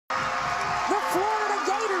The Florida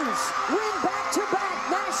Gators win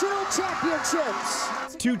back-to-back national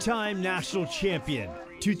championships. Two-time national champion,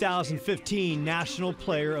 2015 National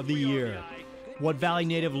Player of the Year. What Valley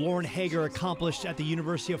native Lauren Haeger accomplished at the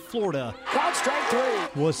University of Florida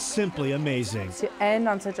was simply amazing. To end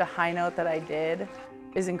on such a high note that I did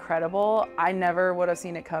is incredible. I never would have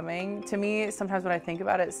seen it coming. To me, sometimes when I think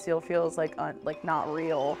about it, it still feels like not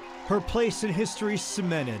real. Her place in history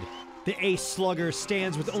cemented. The ace slugger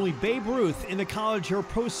stands with only Babe Ruth in the college or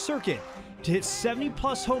pro circuit to hit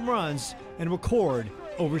 70-plus home runs and record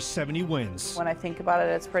over 70 wins. When I think about it,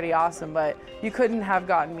 it's pretty awesome, but you couldn't have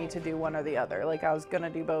gotten me to do one or the other. Like, I was gonna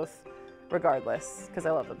do both regardless, because I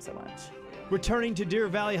love them so much. Returning to Deer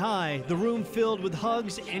Valley High, the room filled with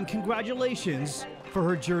hugs and congratulations for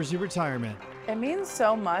her Jersey retirement. It means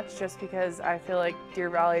so much just because I feel like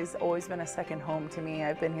Deer Valley's always been a second home to me.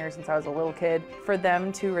 I've been here since I was a little kid. For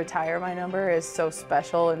them to retire my number is so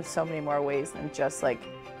special in so many more ways than just like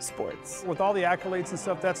sports. With all the accolades and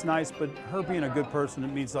stuff, that's nice, but her being a good person,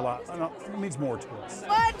 it means a lot. It means more to us.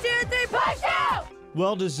 1, 2, 3, push out!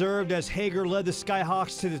 Well deserved, as Haeger led the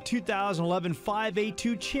Skyhawks to the 2011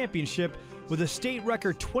 5A2 championship with a state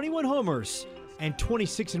record 21 homers and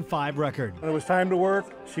 26-5 record. When it was time to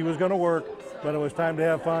work, she was going to work. When it was time to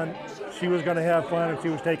have fun, she was going to have fun, and she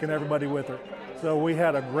was taking everybody with her. So we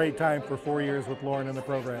had a great time for 4 years with Lauren in the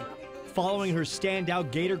program. Following her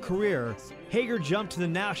standout Gator career, Haeger jumped to the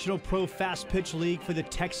National Pro Fast Pitch League for the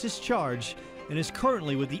Texas Charge and is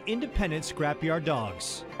currently with the independent Scrapyard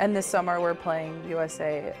Dogs. And this summer we're playing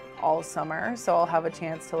USA all summer, so I'll have a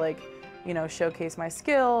chance to showcase my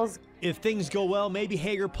skills. If things go well, maybe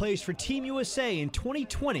Haeger plays for Team USA in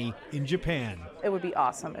 2020 in Japan. It would be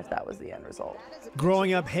awesome if that was the end result.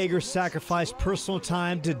 Growing up, Haeger sacrificed personal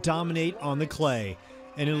time to dominate on the clay,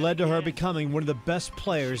 and it led to her becoming one of the best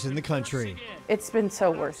players in the country. It's been so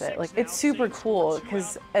worth it. It's super cool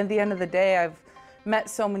because at the end of the day, I've met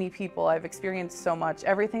so many people, I've experienced so much.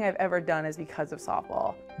 Everything I've ever done is because of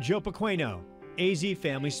softball. Joe Pequeno, AZ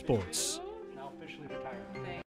Family Sports.